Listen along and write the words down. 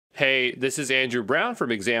Hey, this is Andrew Brown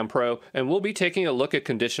from Exam Pro, and we'll be taking a look at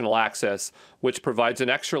conditional access, which provides an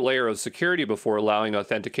extra layer of security before allowing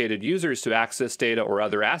authenticated users to access data or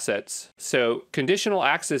other assets. So, conditional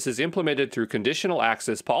access is implemented through conditional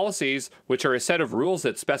access policies, which are a set of rules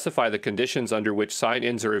that specify the conditions under which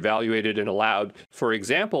sign-ins are evaluated and allowed. For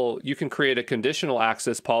example, you can create a conditional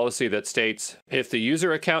access policy that states, if the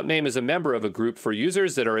user account name is a member of a group for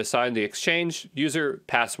users that are assigned the Exchange, user,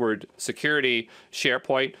 password, security,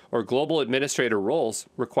 SharePoint, or global administrator roles,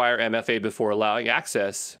 require MFA before allowing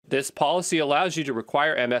access. This policy allows you to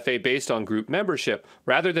require MFA based on group membership,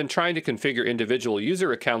 rather than trying to configure individual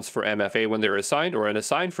user accounts for MFA when they're assigned or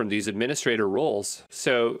unassigned from these administrator roles.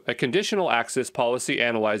 So, a conditional access policy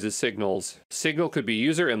analyzes signals. Signal could be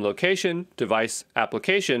user and location, device,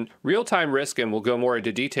 application, real-time risk, and we'll go more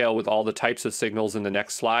into detail with all the types of signals in the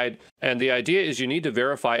next slide. And the idea is you need to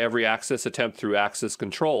verify every access attempt through access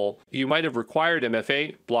control. You might have required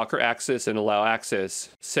MFA, blocker access, and allow access.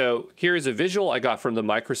 So here is a visual I got from the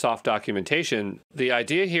Microsoft documentation. The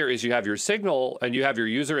idea here is you have your signal and you have your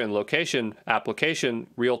user and location, application,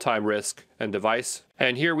 real-time risk, and device.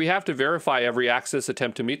 And here we have to verify every access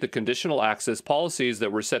attempt to meet the conditional access policies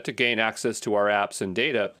that were set to gain access to our apps and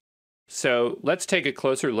data. So let's take a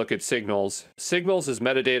closer look at signals. Signals is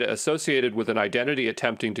metadata associated with an identity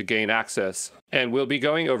attempting to gain access. And we'll be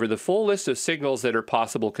going over the full list of signals that are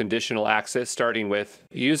possible conditional access, starting with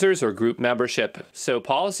users or group membership. So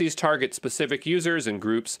policies target specific users and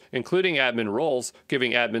groups, including admin roles,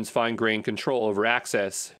 giving admins fine-grained control over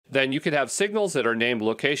access. Then you could have signals that are named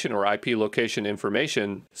location or IP location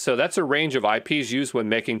information. So that's a range of IPs used when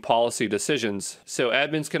making policy decisions. So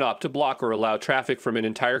admins can opt to block or allow traffic from an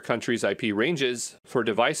entire country's IP ranges. For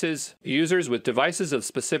devices, users with devices of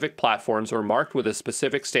specific platforms or marked with a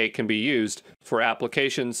specific state can be used. For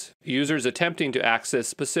applications, users attempting to access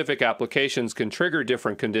specific applications can trigger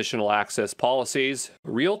different conditional access policies.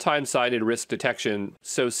 Real-time sided risk detection.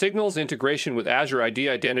 So Signal's integration with Azure ID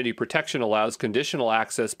identity protection allows conditional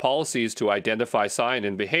access policies to identify sign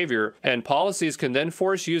and behavior, and policies can then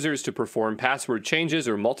force users to perform password changes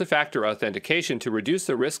or multi-factor authentication to reduce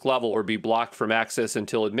the risk level or be blocked from access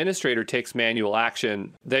until administrator takes manual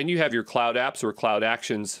action. Then you have your cloud apps or cloud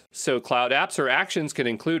actions. So cloud apps or actions can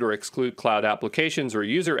include or exclude cloud applications or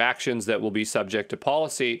user actions that will be subject to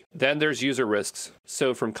policy. Then there's user risks.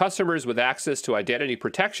 So from customers with access to identity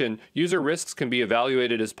protection, user risks can be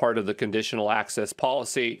evaluated as part of the conditional access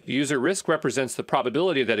policy. User risk represents the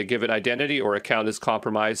probability that a given identity or account is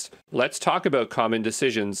compromised. Let's talk about common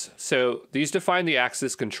decisions. So these define the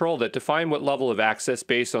access control that define what level of access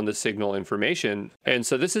based on the signal information. And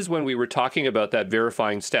so this is when we were talking about that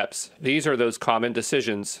verifying steps. These are those common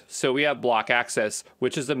decisions. So we have block access,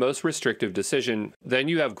 which is the most restrictive decision. Then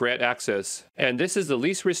you have grant access. And this is the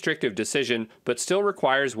least restrictive decision, but still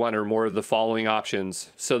requires one or more of the following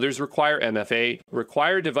options. So there's require MFA,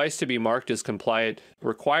 require device to be marked as compliant,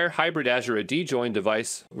 require hybrid Azure AD join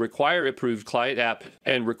device, require approved client app,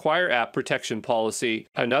 and require app protection policy.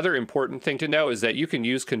 Another important thing to know is that you can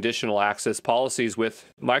use conditional access policies with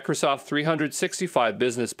Microsoft 365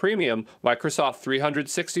 Business Premium, Microsoft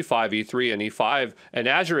 365 E3 and E5, and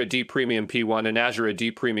Azure AD Premium P1 and Azure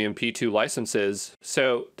AD Premium P2 licenses.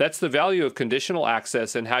 So that's the value of conditional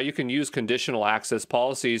access and how you can use conditional access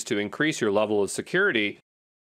policies to increase your level of security.